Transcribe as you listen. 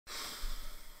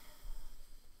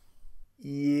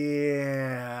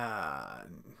Yeah,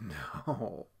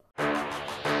 no.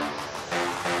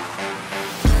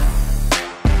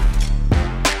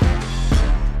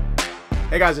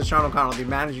 Hey guys, it's Sharon, the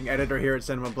managing editor here at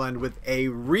Cinemablend with a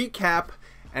recap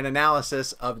and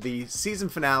analysis of the season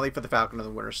finale for the Falcon and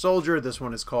the Winter Soldier. This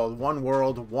one is called One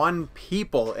World, One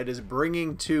People. It is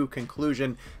bringing to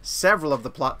conclusion several of the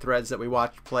plot threads that we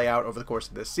watched play out over the course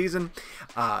of this season,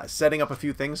 setting up a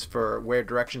few things for where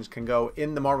directions can go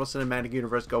in the Marvel Cinematic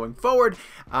Universe going forward,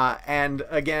 and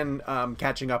again,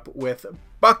 catching up with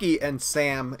Bucky and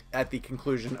Sam at the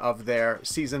conclusion of their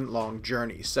season-long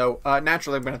journey. So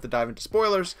naturally, I'm going to have to dive into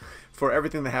spoilers for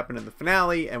everything that happened in the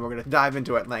finale, and we're going to dive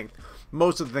into at length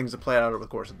most of the things that played out over the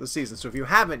course of the season. So if you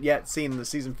haven't yet seen the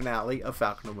season finale of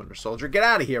Falcon and Winter Soldier, get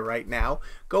out of here right now.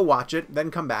 Go watch it,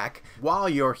 then come back. While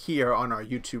you're here on our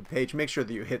YouTube page, make sure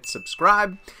that you hit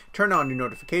subscribe, turn on your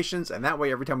notifications, and that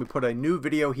way every time we put a new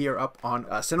video here up on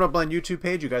Cinemablend YouTube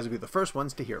page, you guys will be the first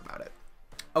ones to hear about it.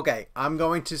 Okay, I'm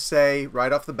going to say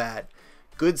right off the bat,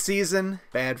 good season,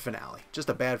 bad finale. Just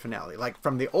a bad finale. Like,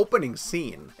 from the opening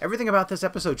scene, everything about this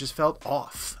episode just felt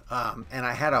off. And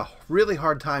I had a really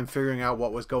hard time figuring out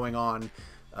what was going on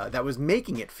that was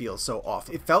making it feel so off.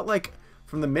 It felt like,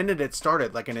 from the minute it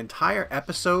started, like an entire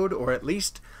episode, or at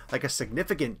least like a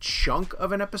significant chunk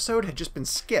of an episode, had just been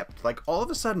skipped. Like, all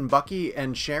of a sudden, Bucky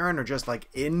and Sharon are just, like,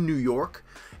 in New York.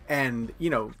 And, you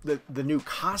know, the new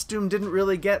costume didn't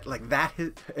really get, like, that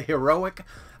heroic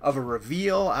of a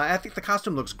reveal. I think the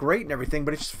costume looks great and everything,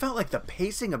 but it just felt like the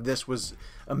pacing of this was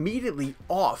immediately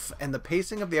off. And the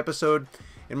pacing of the episode,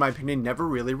 in my opinion, never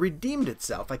really redeemed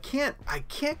itself. I can't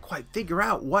quite figure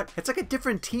out what... It's like a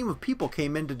different team of people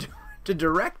came in to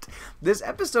direct this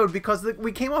episode, because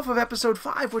we came off of episode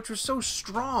 5, which was so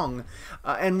strong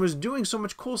and was doing so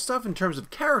much cool stuff in terms of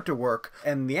character work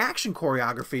and the action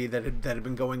choreography that had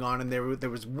been going on, and there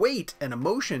was weight and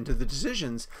emotion to the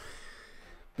decisions.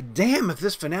 But damn, if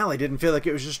this finale didn't feel like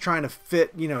it was just trying to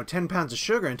fit, you know, 10 pounds of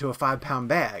sugar into a 5-pound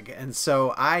bag. And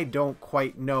so I don't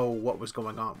quite know what was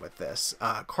going on with this.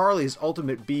 Carly's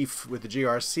ultimate beef with the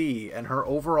GRC and her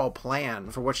overall plan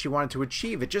for what she wanted to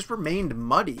achieve, it just remained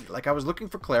muddy. Like, I was looking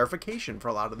for clarification for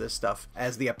a lot of this stuff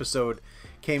as the episode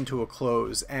came to a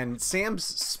close. And Sam's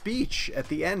speech at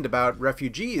the end about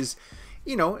refugees,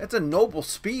 you know, it's a noble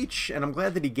speech, and I'm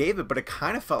glad that he gave it, but it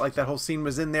kind of felt like that whole scene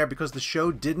was in there because the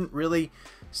show didn't really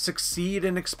succeed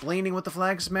in explaining what the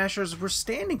Flag Smashers were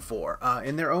standing for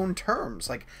in their own terms.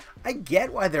 Like, I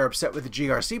get why they're upset with the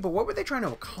GRC, but what were they trying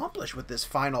to accomplish with this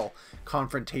final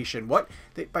confrontation?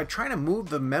 By trying to move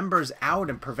the members out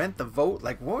and prevent the vote,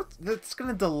 like, that's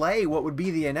going to delay what would be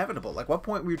the inevitable. Like, what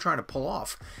point were you trying to pull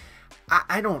off?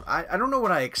 I don't know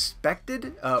what I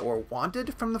expected or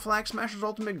wanted from the Flag Smashers'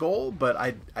 ultimate goal, but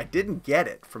I didn't get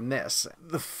it from this.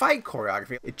 The fight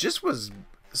choreography, it just was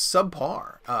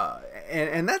subpar,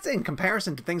 and that's in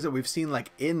comparison to things that we've seen,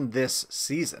 like, in this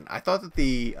season. I thought that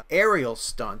the aerial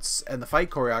stunts and the fight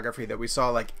choreography that we saw,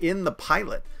 like, in the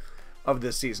pilot of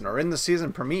this season, or in the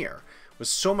season premiere, was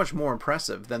so much more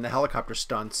impressive than the helicopter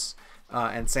stunts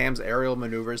and Sam's aerial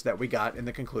maneuvers that we got in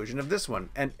the conclusion of this one.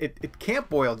 And it can't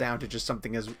boil down to just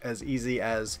something as easy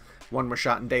as one was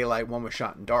shot in daylight, one was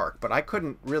shot in dark. But I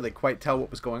couldn't really quite tell what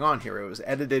was going on here. It was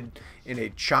edited in a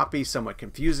choppy, somewhat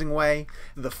confusing way.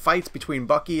 The fights between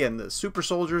Bucky and the super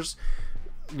soldiers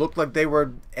looked like they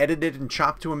were edited and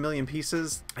chopped to a million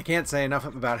pieces. I can't say enough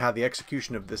about how the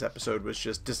execution of this episode was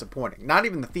just disappointing. Not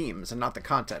even the themes and not the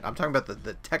content. I'm talking about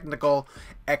the technical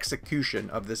execution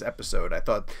of this episode. I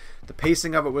thought the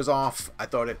pacing of it was off. I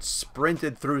thought it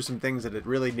sprinted through some things that it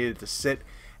really needed to sit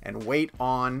and wait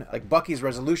on. Like Bucky's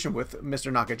resolution with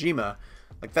Mr. Nakajima,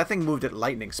 like, that thing moved at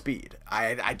lightning speed.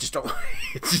 I just don't...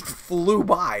 It just flew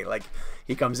by. Like,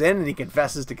 he comes in and he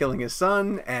confesses to killing his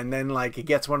son, and then, like, he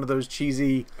gets one of those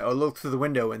cheesy, oh, look through the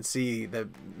window and see that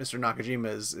Mr. Nakajima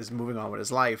is moving on with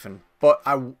his life. But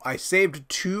I saved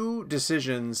 2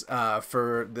 decisions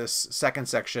for this second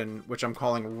section, which I'm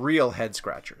calling real head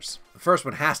scratchers. The first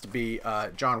one has to be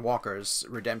John Walker's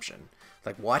redemption.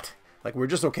 Like, what? Like, we're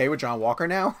just okay with John Walker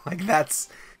now? Like, that's...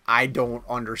 I don't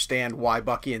understand why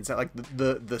Bucky and Sam, like,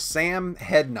 the Sam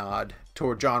head nod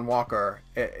toward John Walker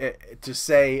to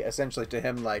say essentially to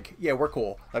him, like, yeah, we're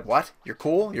cool. Like, what? You're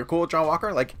cool? You're cool with John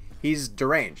Walker? Like, he's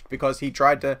deranged because he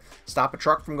tried to stop a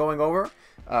truck from going over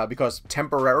because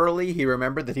temporarily he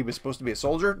remembered that he was supposed to be a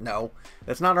soldier? No,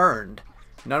 that's not earned.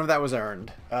 None of that was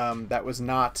earned. That was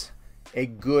not a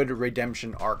good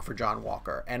redemption arc for John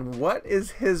Walker. And what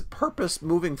is his purpose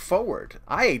moving forward?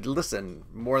 Listen,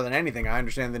 more than anything, I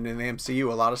understand that in the MCU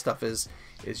a lot of stuff is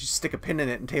you stick a pin in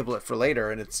it and table it for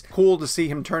later, and it's cool to see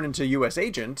him turn into U.S.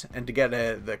 agent and to get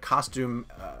the costume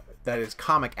that is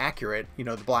comic accurate, you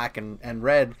know, the black and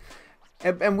red.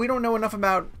 And we don't know enough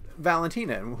about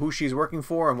Valentina and who she's working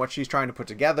for and what she's trying to put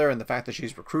together and the fact that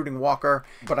she's recruiting Walker.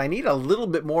 But I need a little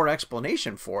bit more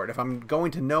explanation for it if I'm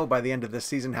going to know by the end of this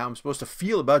season how I'm supposed to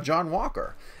feel about John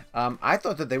Walker. I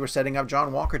thought that they were setting up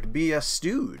John Walker to be a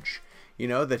stooge. You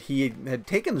know, that he had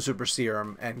taken the super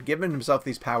serum and given himself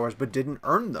these powers but didn't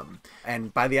earn them.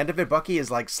 And by the end of it, Bucky is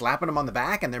like slapping him on the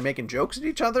back and they're making jokes at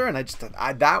each other. And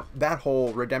that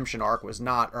whole redemption arc was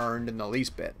not earned in the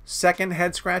least bit. Second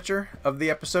head scratcher of the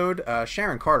episode,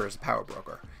 Sharon Carter is the power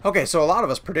broker. Okay, so a lot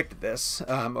of us predicted this.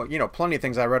 You know, plenty of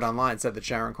things I read online said that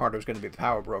Sharon Carter was going to be the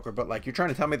power broker. But like, you're trying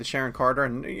to tell me that Sharon Carter,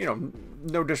 and you know,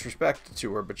 no disrespect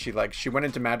to her, but she went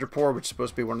into Madripoor, which is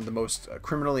supposed to be one of the most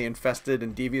criminally infested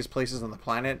and devious places on the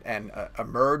planet, and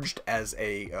emerged as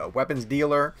a weapons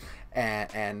dealer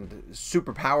and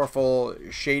super powerful,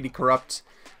 shady, corrupt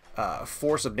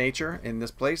force of nature in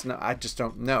this place. No, I just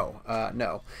don't know.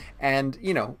 No. And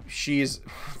you know, she's,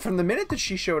 from the minute that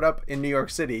she showed up in New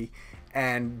York City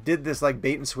and did this like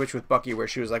bait and switch with Bucky where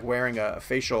she was like wearing a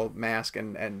facial mask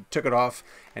and took it off,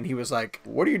 and he was like,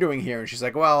 what are you doing here? And she's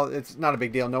like, well, it's not a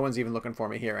big deal, no one's even looking for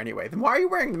me here anyway. Then why are you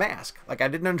wearing the mask? Like, I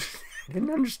didn't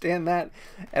understand that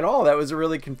at all. That was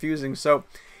really confusing. So,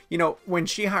 you know, when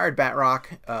she hired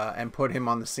Batroc and put him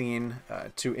on the scene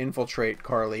to infiltrate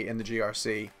Carly in the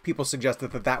GRC, people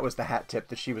suggested that that was the hat tip,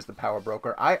 that she was the power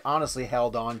broker. I honestly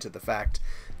held on to the fact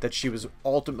that she was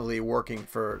ultimately working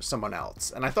for someone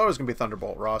else, and I thought it was going to be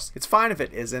Thunderbolt Ross. It's fine if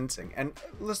it isn't, and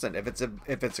listen,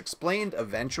 if it's explained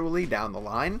eventually down the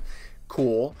line,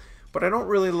 cool. But I don't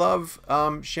really love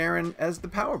Sharon as the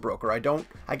power broker.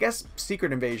 I guess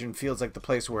Secret Invasion feels like the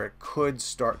place where it could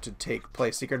start to take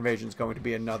place. Secret Invasion is going to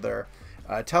be another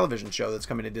television show that's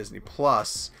coming to Disney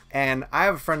Plus. And I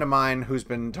have a friend of mine who's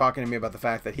been talking to me about the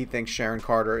fact that he thinks Sharon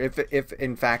Carter, if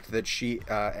in fact that she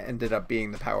ended up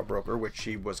being the power broker, which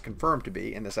she was confirmed to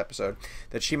be in this episode,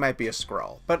 that she might be a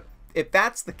Skrull. But if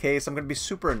that's the case, I'm going to be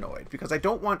super annoyed, because I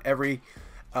don't want every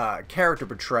character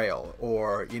betrayal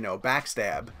or, you know,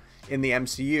 backstab in the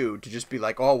MCU to just be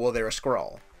like, oh, well, they're a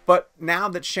Skrull. But now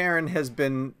that Sharon has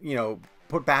been, you know,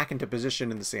 put back into position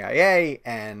in the CIA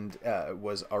and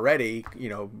was already, you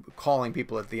know, calling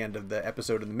people at the end of the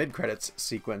episode in the mid-credits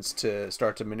sequence to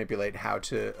start to manipulate how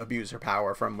to abuse her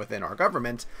power from within our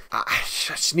government, I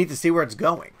just need to see where it's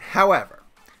going. However,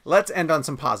 let's end on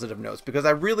some positive notes, because I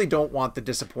really don't want the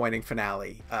disappointing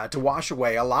finale to wash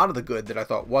away a lot of the good that I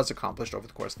thought was accomplished over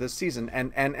the course of this season.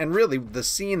 And really, the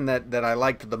scene that I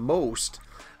liked the most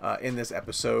in this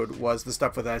episode was the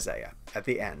stuff with Isaiah at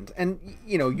the end. And,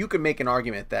 you know, you could make an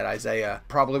argument that Isaiah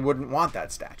probably wouldn't want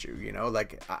that statue, you know?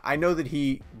 Like, I know that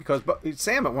because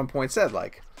Sam at one point said,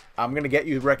 like, I'm going to get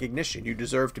you recognition. You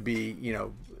deserve to be, you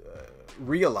know,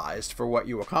 realized for what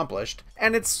you accomplished.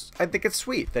 And I think it's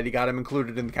sweet that he got him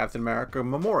included in the Captain America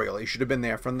Memorial. He should have been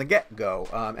there from the get-go.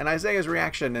 And Isaiah's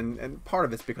reaction, and part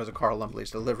of it's because of Carl Lumbly's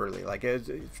delivery, like, a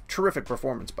terrific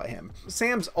performance by him.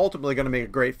 Sam's ultimately going to make a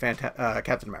great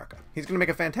Captain America. He's going to make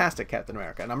a fantastic Captain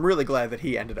America, and I'm really glad that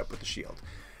he ended up with the shield.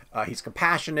 He's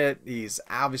compassionate, he's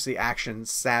obviously action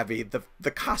savvy,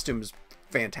 the costume's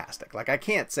fantastic. Like, I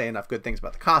can't say enough good things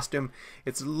about the costume.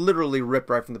 It's literally ripped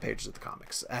right from the pages of the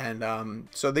comics, and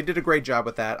so they did a great job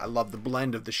with that. I love the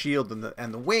blend of the shield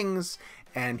and the wings,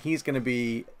 and he's going to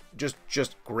be just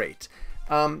great.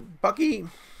 Bucky,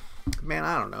 man,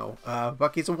 I don't know.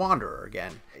 Bucky's a wanderer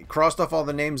again. He crossed off all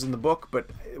the names in the book, but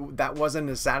that wasn't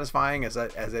as satisfying as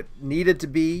it needed to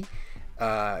be.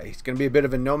 He's going to be a bit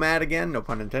of a nomad again, no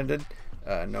pun intended.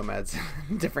 Nomad's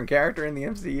a different character in the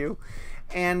MCU.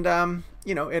 And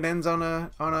you know, it ends on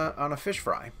a fish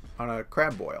fry, on a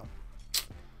crab boil.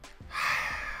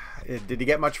 Did he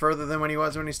get much further than when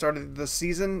he started the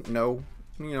season? No,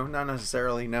 you know, not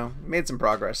necessarily. No, made some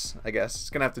progress, I guess. He's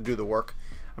gonna have to do the work.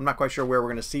 I'm not quite sure where we're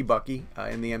gonna see Bucky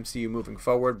in the MCU moving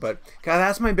forward, but God,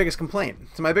 that's my biggest complaint.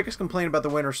 So my biggest complaint about the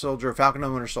Winter Soldier, Falcon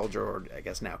and the Winter Soldier, or I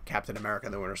guess now Captain America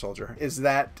and the Winter Soldier, is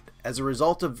that as a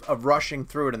result of rushing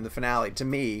through it in the finale, to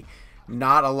me,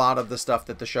 not a lot of the stuff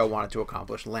that the show wanted to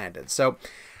accomplish landed. So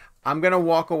I'm going to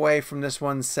walk away from this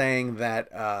one saying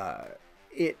that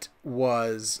it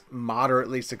was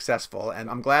moderately successful. And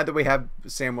I'm glad that we have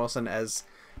Sam Wilson as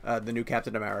the new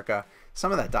Captain America.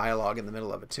 Some of that dialogue in the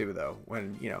middle of it too, though,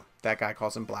 when, you know, that guy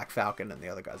calls him Black Falcon and the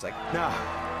other guy's like, nah,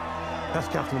 that's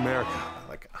Captain America.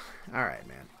 Like, all right,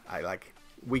 man.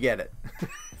 We get it.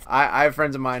 I have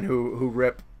friends of mine who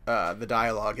rip the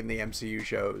dialogue in the MCU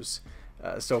shows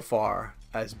so far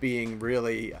as being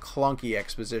really clunky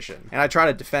exposition, and I try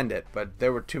to defend it, but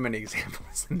there were too many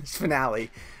examples in this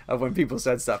finale of when people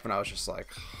said stuff and I was just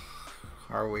like,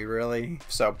 Are we really?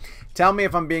 So, tell me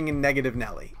if I'm being a negative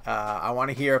Nelly. I want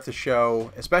to hear if the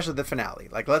show, especially the finale,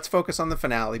 like let's focus on the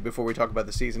finale before we talk about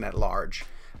the season at large.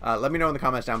 Let me know in the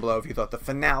comments down below if you thought the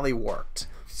finale worked.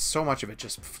 So much of it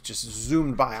just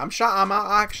zoomed by. I'm shocked. I'm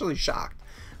actually shocked.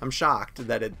 I'm shocked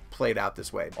that it played out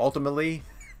this way. Ultimately,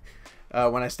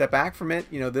 when I step back from it,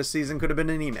 you know, this season could have been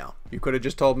an email. You could have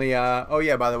just told me, oh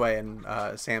yeah, by the way, and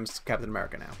Sam's Captain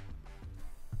America now.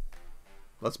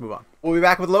 Let's move on. We'll be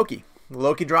back with Loki.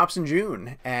 Loki drops in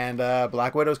June, and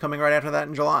Black Widow's coming right after that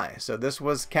in July. So this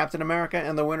was Captain America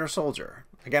and the Winter Soldier.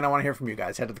 Again, I want to hear from you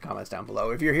guys. Head to the comments down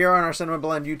below. If you're here on our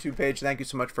Cinemablend YouTube page, thank you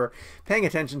so much for paying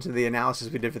attention to the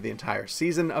analysis we did for the entire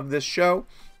season of this show.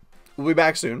 We'll be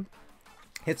back soon.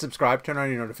 Hit subscribe, turn on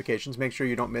your notifications, make sure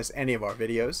you don't miss any of our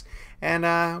videos.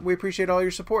 And we appreciate all your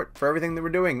support for everything that we're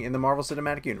doing in the Marvel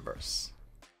Cinematic Universe.